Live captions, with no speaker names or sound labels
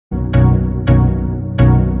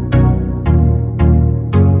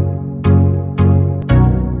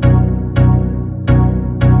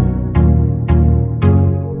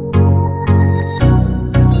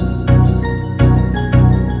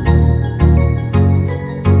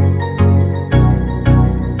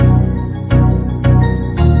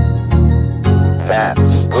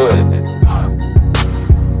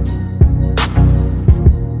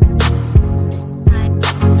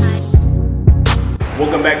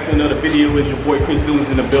back to another video. It's your boy Chris Dooms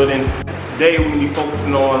in the building. Today we're going to be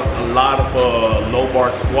focusing on a lot of low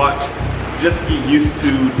bar squats. Just to get used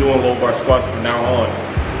to doing low bar squats from now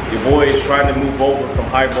on. Your boy is trying to move over from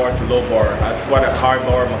high bar to low bar. I squatted high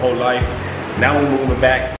bar my whole life. Now we're moving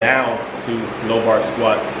back down to low bar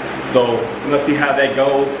squats. So we're going to see how that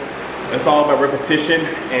goes. It's all about repetition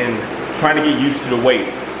and trying to get used to the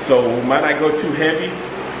weight. So we might not go too heavy.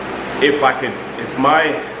 If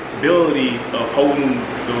my ability of holding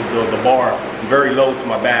the bar very low to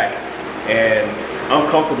my back and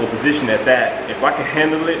uncomfortable position at that, if I can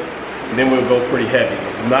handle it, then we'll go pretty heavy.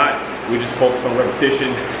 If not, we just focus on repetition,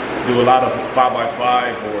 do a lot of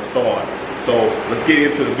 5x5 or so on. So let's get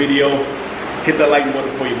into the video. Hit that like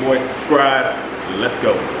button for your boy, subscribe, let's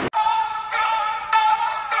go.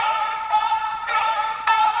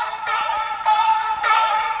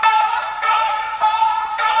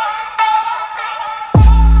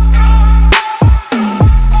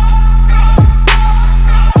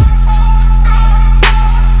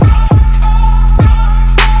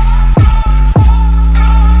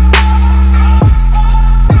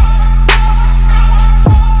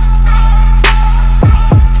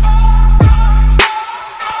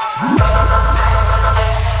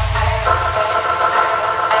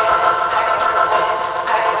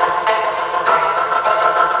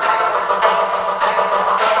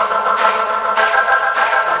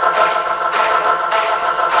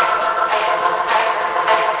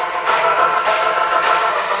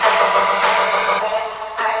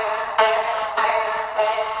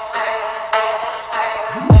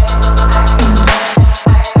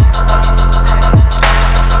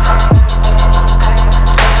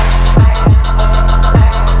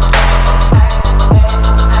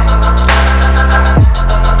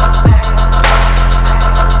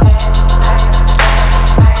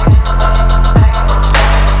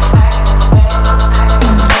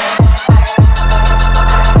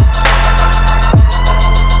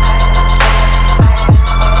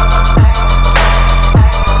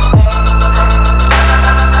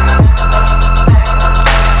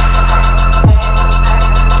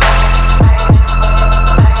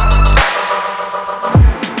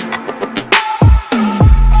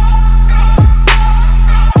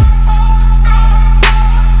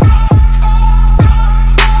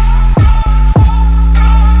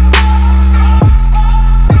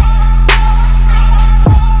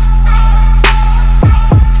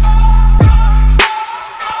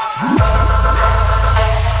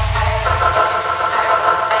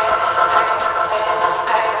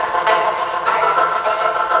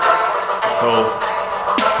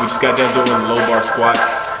 We just got done doing low bar squats.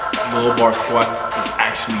 Low bar squats is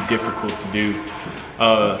actually difficult to do.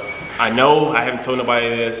 I know I haven't told nobody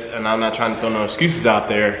this, and I'm not trying to throw no excuses out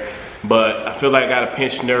there, but I feel like I got a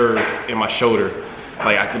pinched nerve in my shoulder.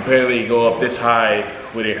 Like I could barely go up this high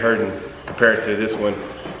with it hurting compared to this one.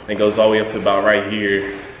 It goes all the way up to about right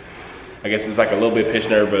here. I guess it's like a little bit pinched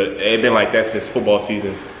nerve, but it's been like that since football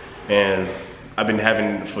season. And I've been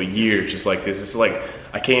having it for years just like this. It's like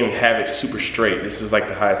I can't even have it super straight. This is like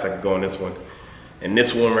the highest I can go on this one. And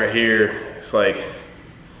this one right here, it's like,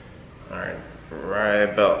 all right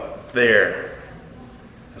about there.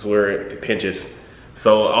 That's where it pinches.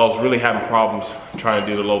 So I was really having problems trying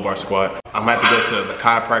to do the low bar squat. I'm gonna have to go to the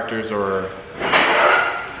chiropractors or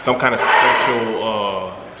some kind of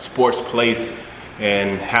special sports place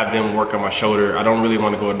and have them work on my shoulder. I don't really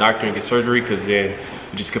want to go to a doctor and get surgery because then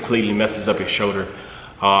it just completely messes up your shoulder.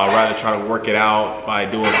 I'd rather try to work it out by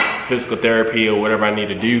doing physical therapy or whatever I need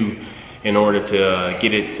to do in order to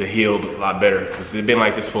get it to heal a lot better. Because it's been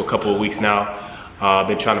like this for a couple of weeks now. I've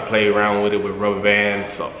been trying to play around with it with rubber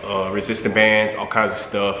bands, resistant bands, all kinds of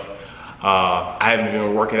stuff. I haven't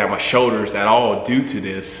been working at my shoulders at all due to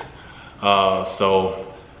this.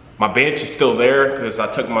 So my bench is still there because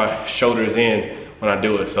I tuck my shoulders in when I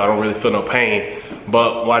do it, so I don't really feel no pain.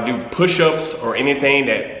 But when I do push-ups or anything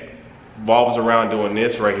that revolves around doing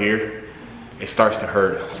this right here, it starts to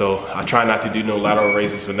hurt. So I try not to do no lateral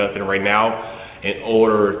raises or nothing right now in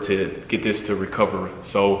order to get this to recover.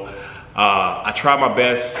 So I try my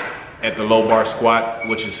best at the low bar squat,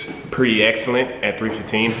 which is pretty excellent at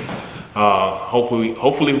 315.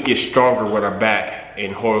 Hopefully we get stronger with our back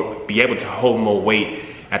and be able to hold more weight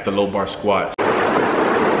at the low bar squat.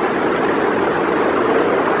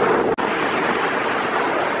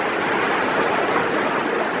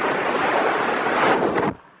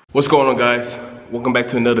 What's going on, guys? Welcome back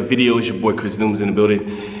to another video. It's your boy Chris Dooms in the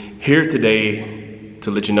building. Here today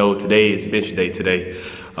to let you know today is bench day today.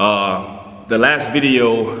 The last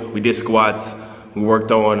video we did squats. We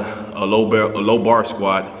worked on a low bar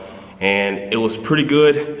squat and it was pretty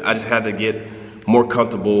good. I just had to get more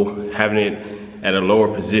comfortable having it at a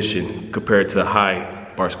lower position compared to a high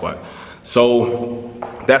bar squat. So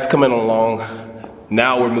that's coming along.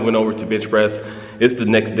 Now we're moving over to bench press. It's the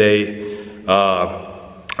next day.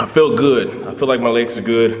 I feel good. I feel like my legs are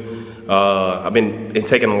good. I've been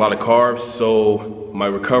taking a lot of carbs, so my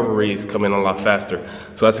recovery is coming a lot faster.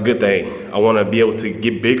 So that's a good thing. I want to be able to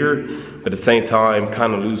get bigger, but at the same time,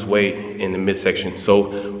 kind of lose weight in the midsection.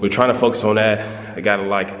 So we're trying to focus on that. I got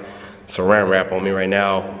like saran wrap on me right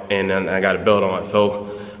now, and then I got a belt on.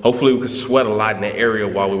 So hopefully we can sweat a lot in that area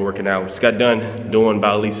while we're working out. We just got done doing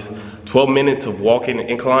about at least 12 minutes of walking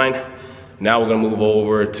incline. Now we're gonna move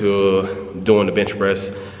over to doing the bench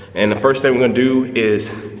press. And the first thing we're gonna do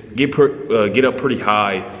is get up pretty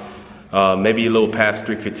high, maybe a little past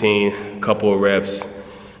 315, a couple of reps,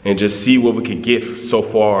 and just see what we could get so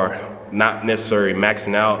far. Not necessarily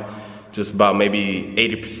maxing out, just about maybe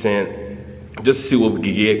 80%, just to see what we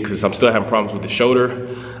could get, because I'm still having problems with the shoulder.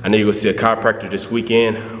 I know you're gonna see a chiropractor this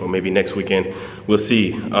weekend, or maybe next weekend. We'll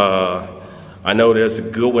see. I know there's a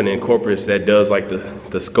good one in Corpus that does like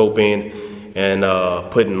the scoping and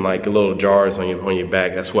putting like little jars on your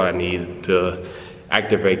back. That's what I need to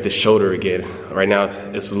activate the shoulder again. Right now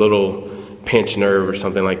it's a little pinched nerve or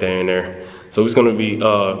something like that in there. So we're just gonna be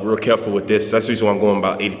real careful with this. That's the reason why I'm going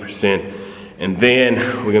about 80%. And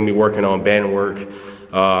then we're gonna be working on band work.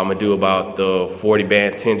 I'm gonna do about the 40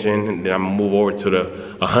 band tension, and then I'm gonna move over to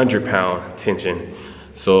the 100-pound tension.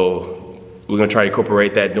 So we're gonna try to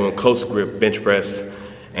incorporate that doing close grip bench press,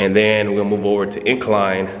 and then we're gonna move over to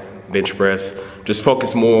incline bench press. Just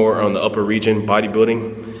focus more on the upper region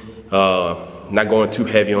bodybuilding. Not going too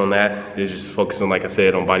heavy on that. Just focusing, like I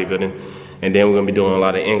said, on bodybuilding. And then we're gonna be doing a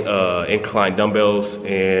lot of incline dumbbells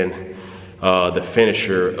and the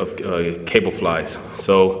finisher of cable flies.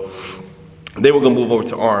 So then we're gonna move over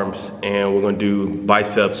to arms, and we're gonna do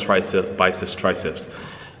biceps, triceps,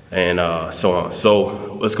 and so on.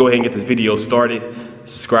 So let's go ahead and get this video started.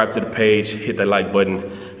 Subscribe to the page, hit that like button,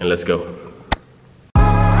 and let's go.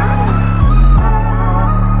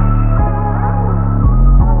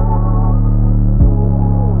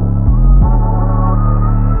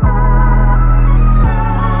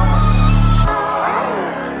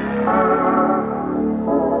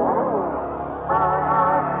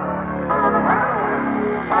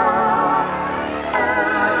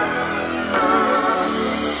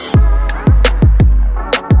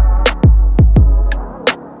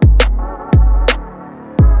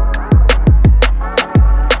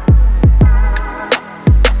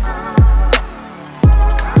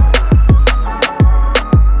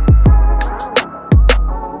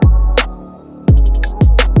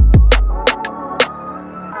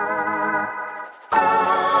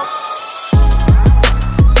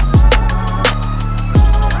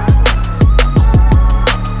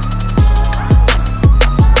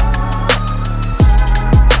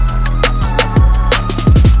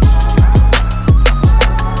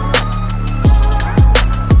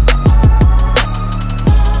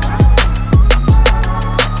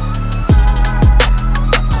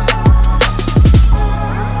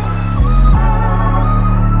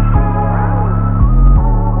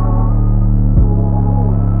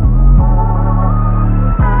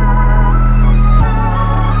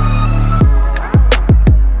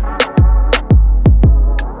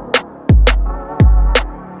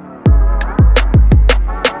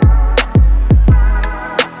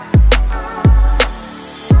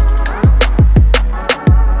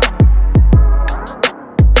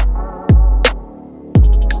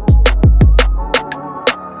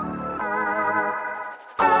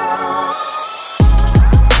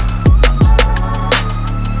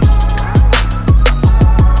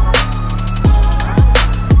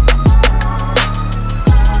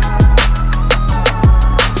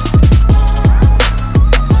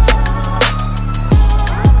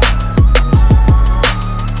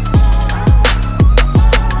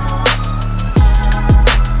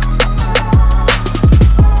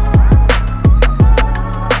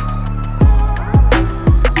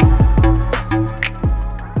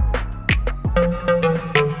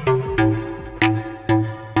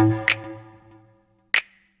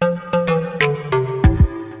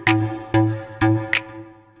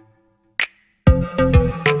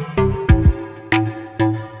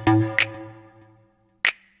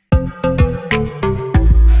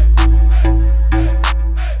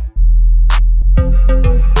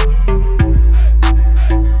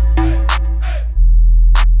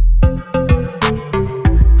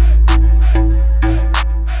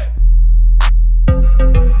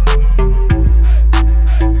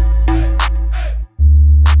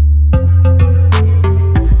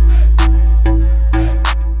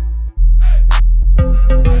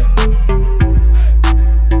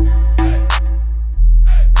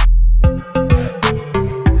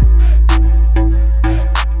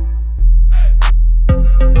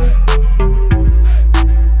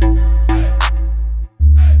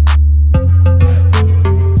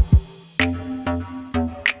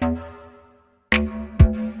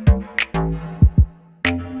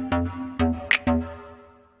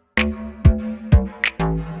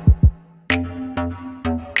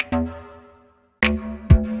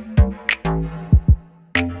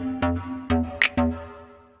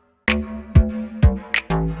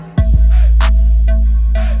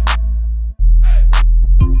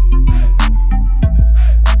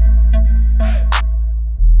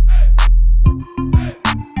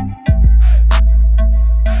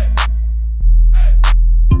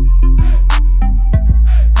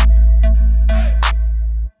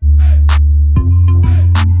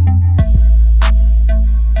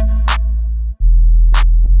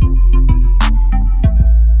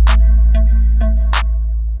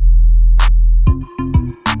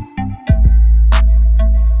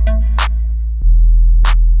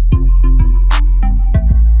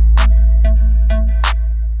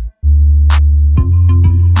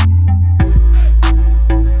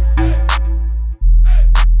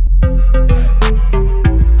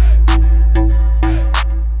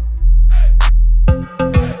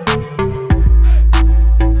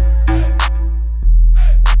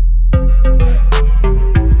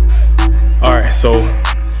 So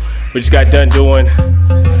we just got done doing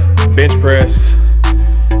bench press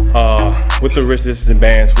with the resistance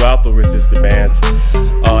bands, without the resistance bands,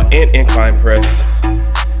 and incline press.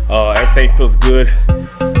 Everything feels good.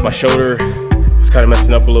 My shoulder was kind of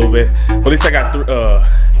messing up a little bit, but at least I got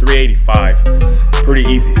 385 pretty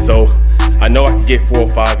easy. So I know I can get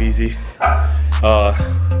 405 easy.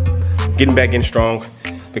 Getting back in strong.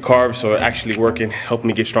 The carbs are actually working, helping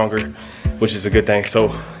me get stronger, which is a good thing.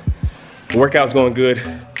 So the workout's going good,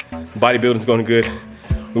 bodybuilding's going good.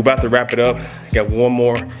 We're about to wrap it up. Got one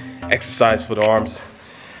more exercise for the arms,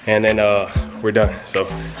 and then we're done. So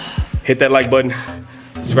hit that like button,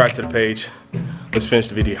 subscribe to the page. Let's finish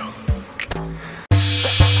the video.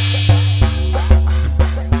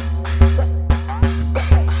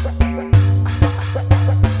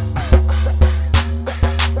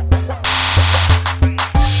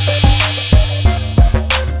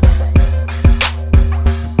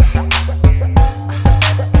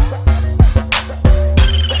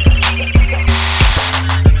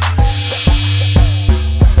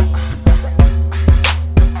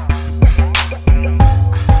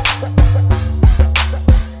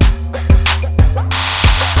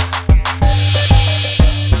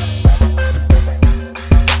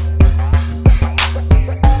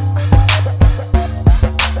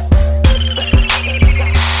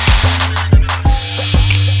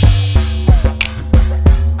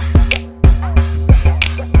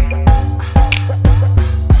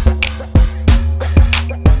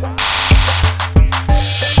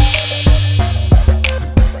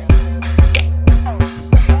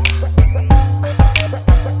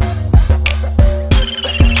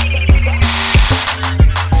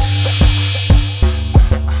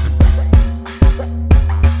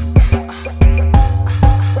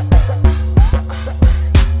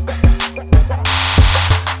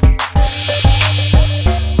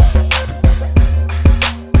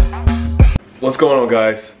 What's going on,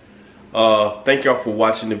 guys? Thank y'all for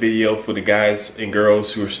watching the video. For the guys and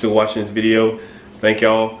girls who are still watching this video, thank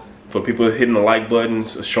y'all. For people hitting the like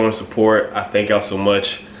buttons, showing support, I thank y'all so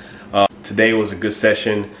much. Today was a good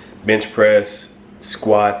session. Bench press,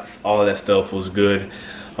 squats, all of that stuff was good.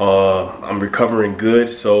 I'm recovering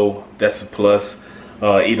good, so that's a plus.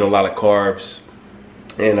 Eating a lot of carbs,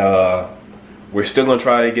 and we're still gonna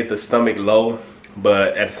try to get the stomach low,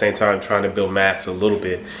 but at the same time trying to build mass a little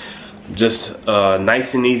bit. Just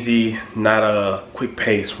nice and easy, not a quick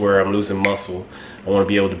pace where I'm losing muscle. I want to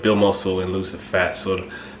be able to build muscle and lose the fat, so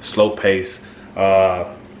slow pace.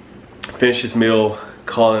 Finish this meal,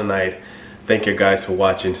 call it a night. Thank you guys for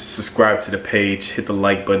watching. Subscribe to the page, hit the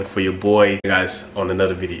like button for your boy. You guys on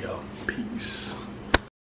another video.